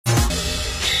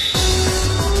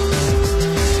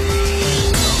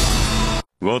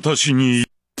私に。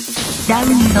ラウン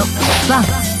ド1、フ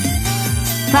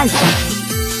ァイト。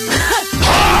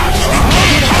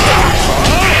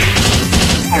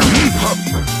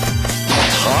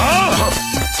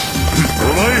お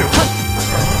前よ。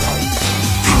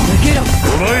抜けろ。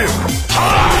お前よ。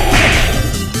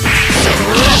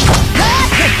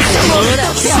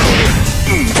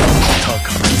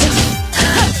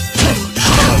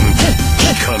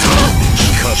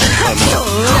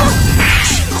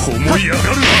こもいやがる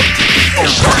な。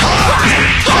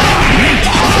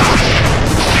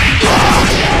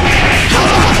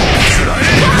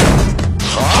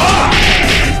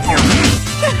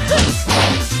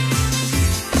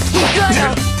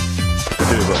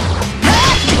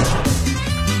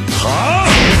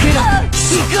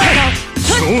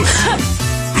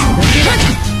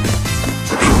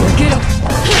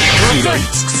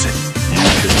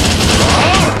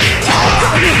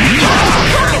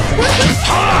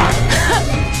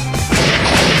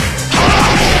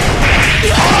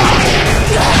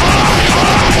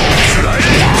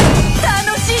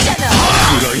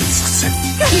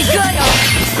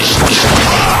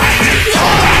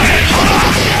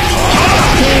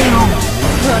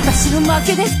私の負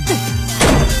けですって。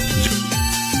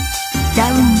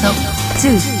ラウンド2、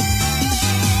フ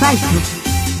ァイト。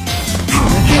抜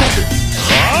けろ。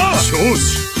少子。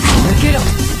抜けろ。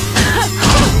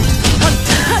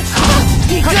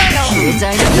行くわよ。消えちゃ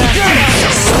いなさい。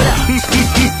そうだ。抜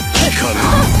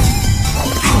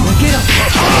けろ。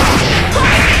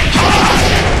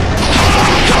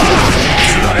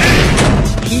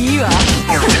いいわ。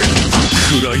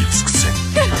食らい尽くせ。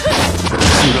食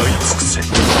らい尽くせ。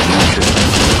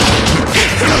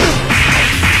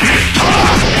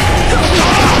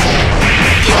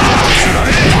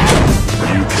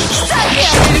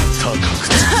高くつ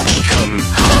きかぬ。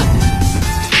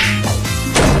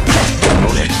乗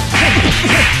れ。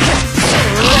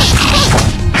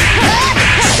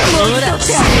ほら。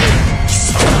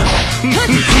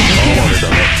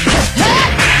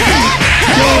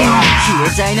消え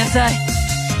ちゃいなさい。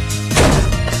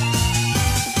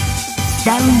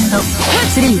ラウンド3、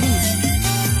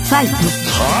ファイト。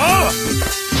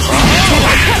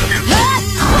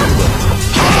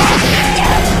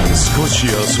少し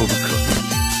遊ぶか。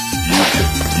行け。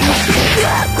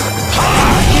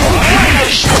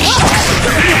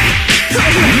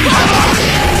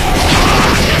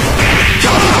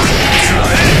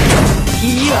い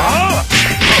いわ。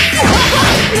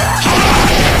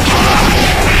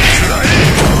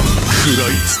食らい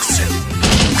尽くせ。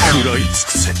食らい尽く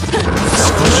せ。少し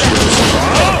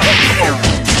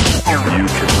行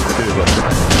け。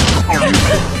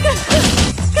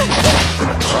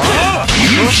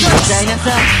ちゃいなさ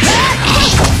い。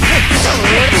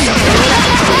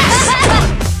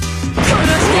殺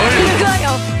していくわよ。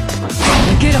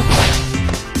抜けろ。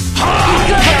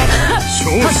少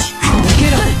子。抜け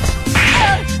ろ。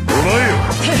お前よ。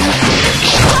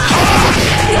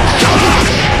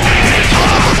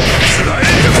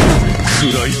食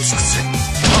らい尽くせ。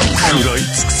食らい尽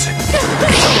くせ。ほ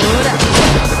ら。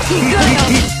行くわよ。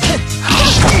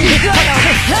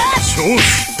少子。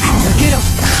抜けろ。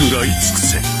食らい尽くせ。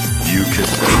行け。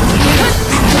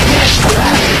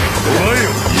お前よ。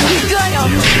行くわよ。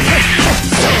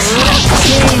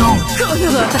この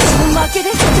私の負けで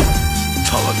すって。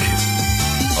たわけ。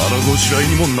腹ごしらえに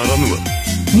もならぬわ。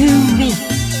ユーウィ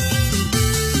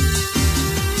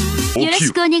ン。よろし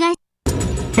くお願い。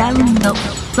ラウンド1、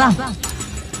フ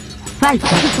ァイト。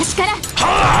私から。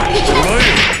行き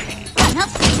ま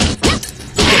す。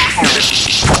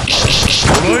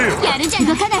やるじゃ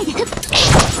動かないで。そ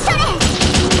れ。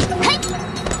はい。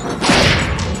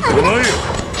お前よ。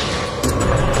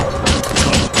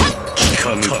聞か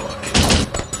ぬわけ。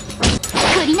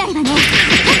懲りないわね。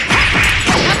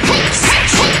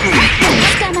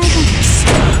捕まえ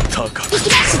た。高く。行き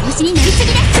ます。調子に乗りすぎ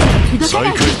です。動かな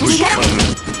いで。聞かぬ。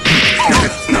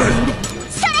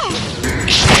それ。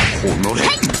おのれ。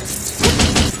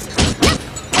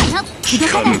動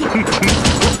かないで。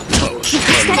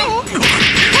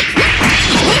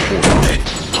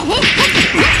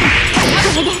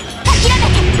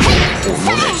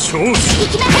少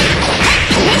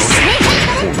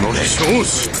子。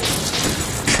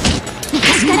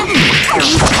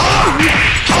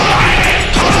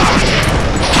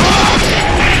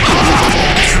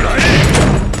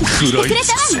食らい尽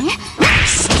くせ。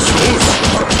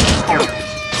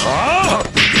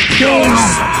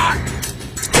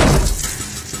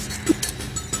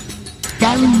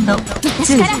ラウンド2、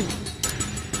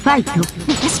ファイト。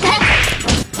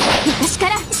私か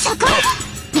らそこ。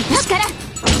私から。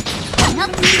お願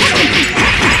い。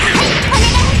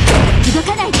動か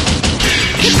ないで。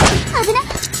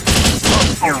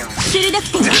鋭く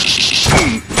てよ。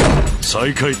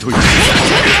再開といこう。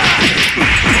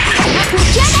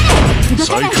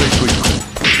再開とい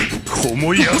こう。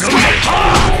思い上がるな。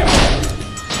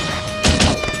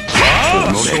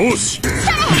この調子。こ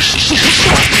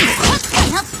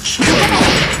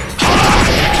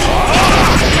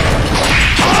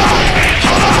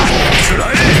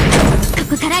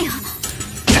こからよ。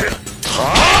や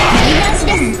り直し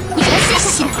です。よろしい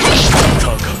かしら。高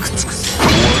くつく終わ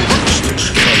りにして聞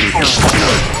かぬ。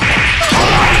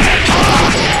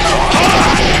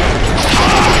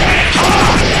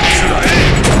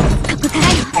ここから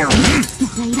よ。ま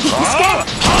たいら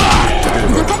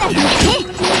動かないでね。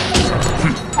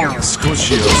少し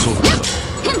遊んだ。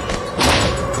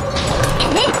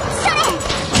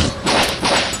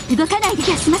動かないで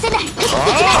休ませない。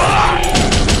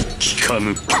聞か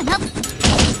ぬ。かな。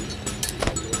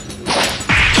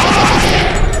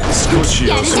少し遊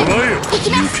ばえよ。行き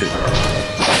ます。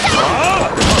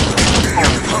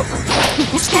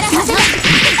私から始め。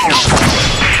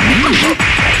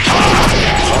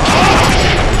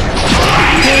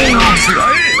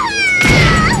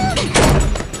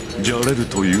じゃれる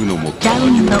というのもラウ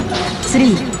ンド3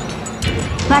フ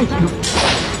ァイト。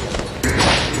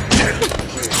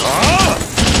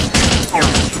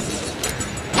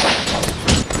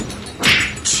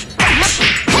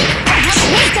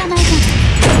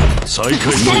再開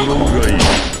の呪うがいい。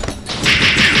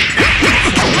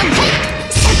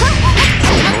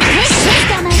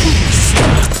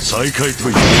再開と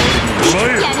いう終わり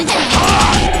に。やるじゃない。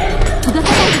動かな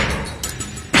いで。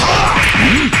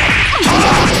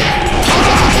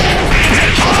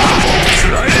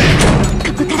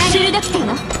ここから鋭くてよ。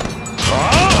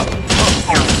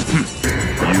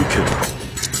行け。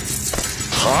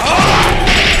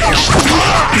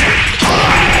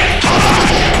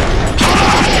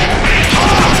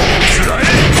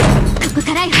ここか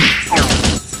らよ。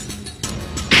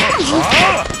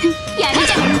やる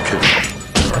じゃない。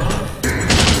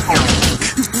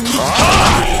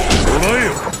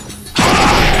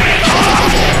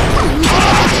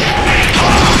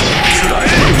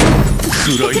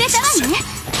食らい尽くせ。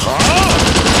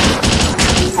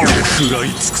食らい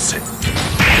尽くせ。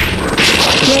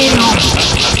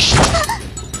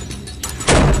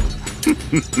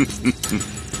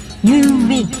You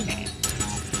win。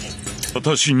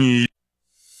私に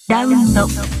ラウンド1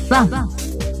フ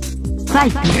ァイ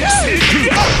ト。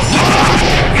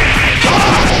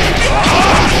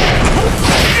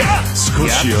少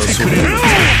し遊べ。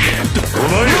お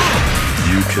前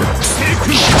行け。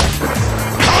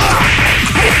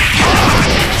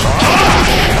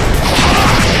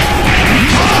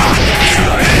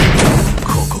こ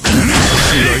こから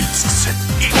食らい尽くせ。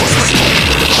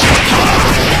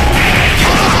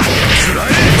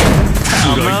た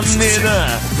まんねえな。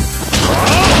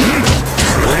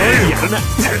やるな。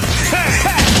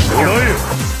おらえよ。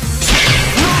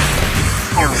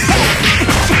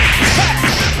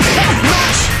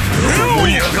思い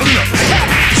上がるな。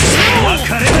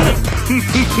別れるな。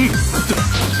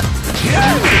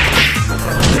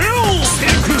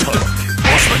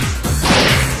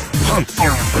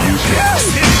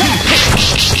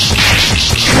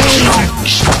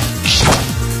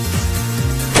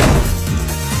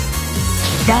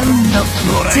ラウンド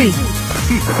2フ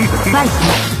ァイト。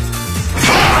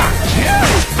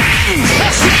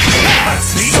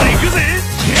行くぜ。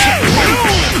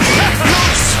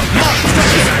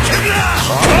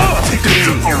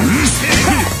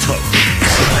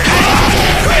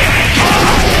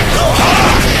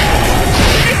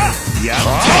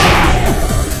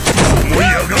思い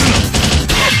上がるな。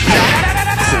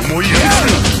思い上がるな。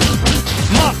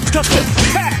真っ二つ。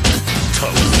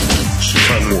下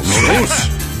のロース。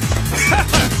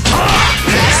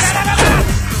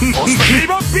リバ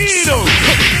ビード。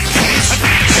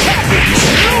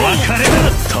別れる。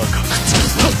高くつ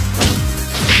く。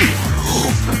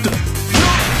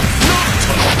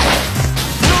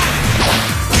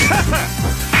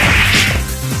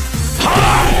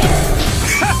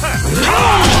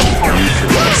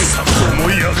思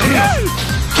い上がるな。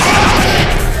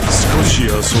少し遊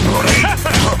ぼう。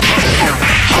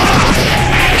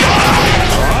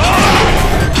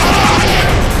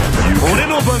俺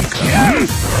の番か。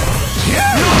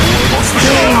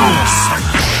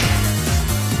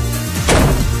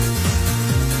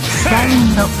ラウン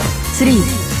ド3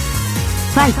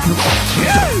ファイト。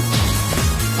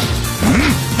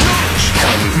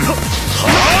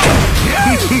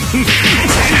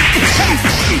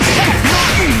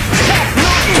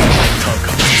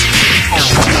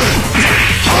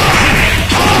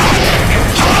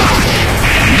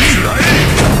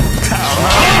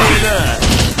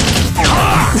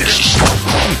こ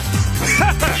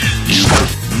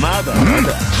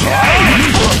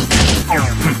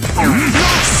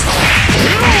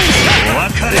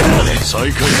再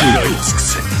開食らい尽く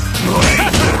せ。仕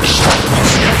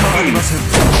方ありません。聞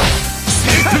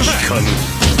かぬ。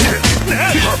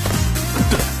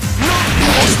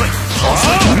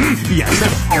やるだ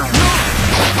ろ。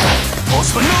お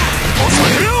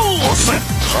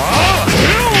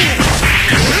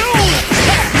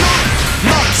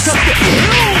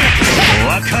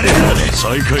別れだ。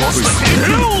再開ポイント。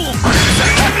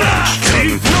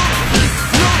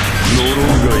呪う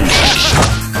がいい。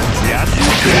やってく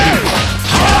れる。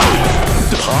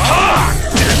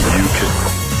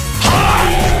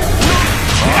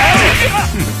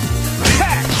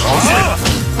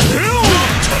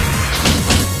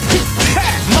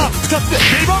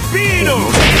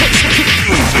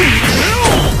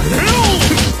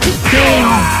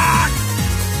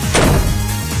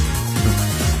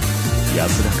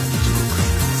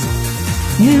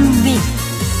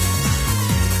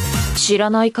知ら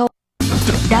ない顔。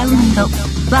ラウンド1フ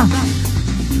ァ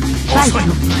イト。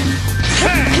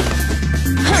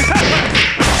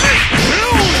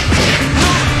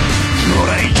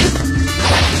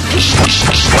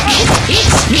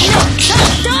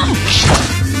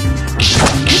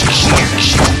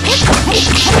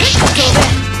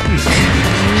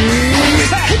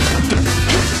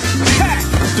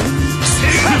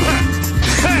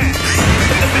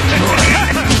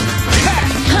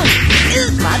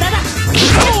まだだ。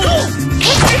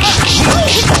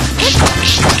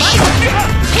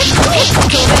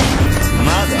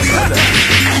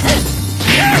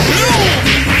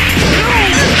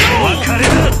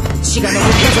血が昇った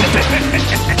ぞ。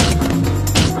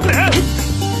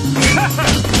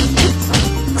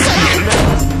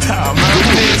たまんね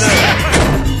えな。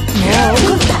もう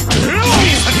怒った。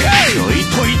よい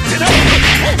と言ってな。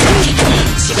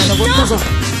血が昇ったぞ。も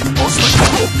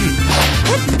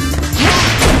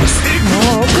う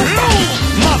怒った。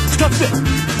真っ二つで。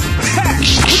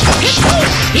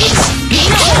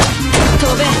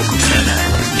飛べ。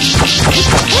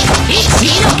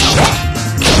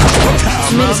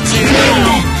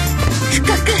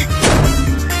深く。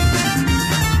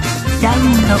ラウンド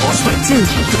2フ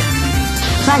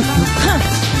ァイト。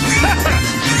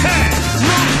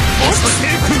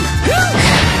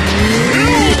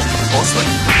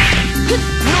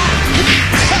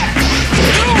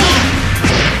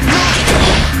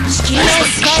仕切り直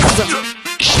す返すぞ。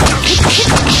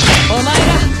お前ら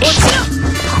落ちろ。こ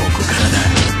こからだ。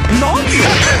何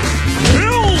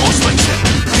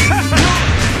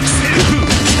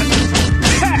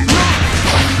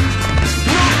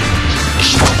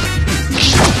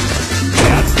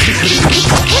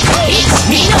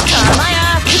みんなたま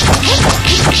や。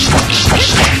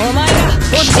お前ら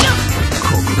落ちろ。こ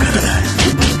こからだ。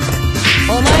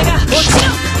お前ら落ちろ。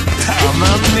たまん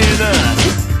ねえな。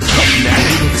何を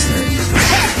くせ。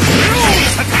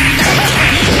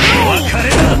お別れ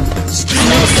だ。仕切り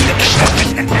直す。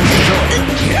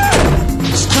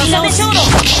仕切り直しょうろ。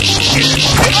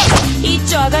一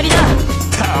丁上がりだ。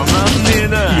たまんねえ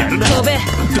な。やるな。飛べ。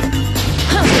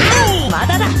ま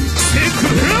だだ。お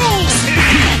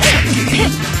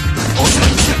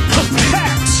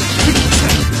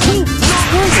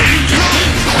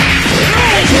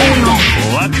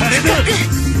別れだ。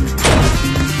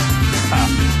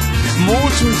もう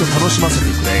ちょいと楽しませてく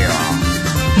れよ。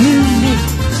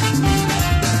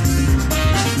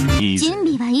いいぜ。準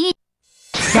備はいい。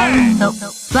ラウンド1フ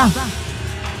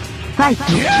ァイト。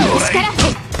力。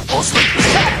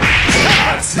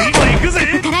熱いの行くぜ。こ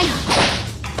こからよ。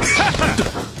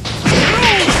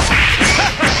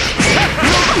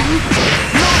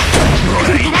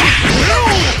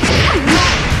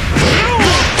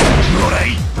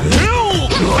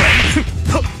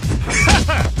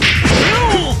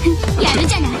やる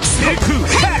じゃない。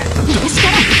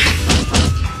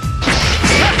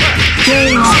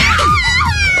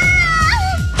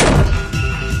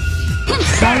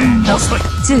ラウンド2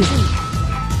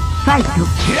ファイト。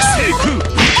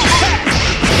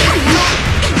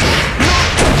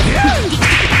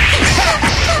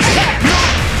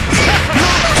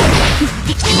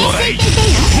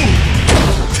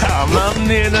たまん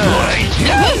ねえな。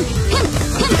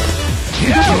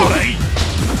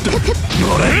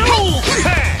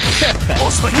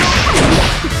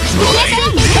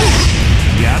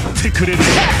やってくれる。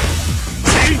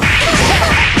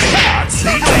熱い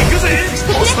の行くぜ。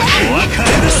お別れだ。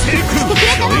ち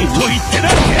ょいと言ってな。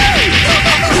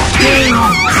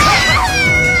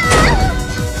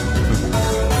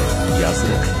安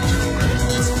らか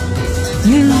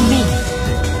に。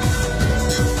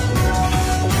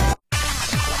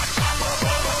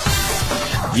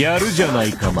やるじゃな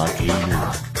いか負け犬。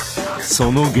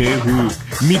その芸風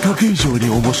見かけ以上に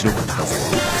面白かったぞ。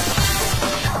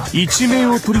一命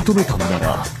を取り留めたのな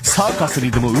らサーカスに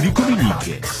でも売り込みに行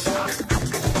け。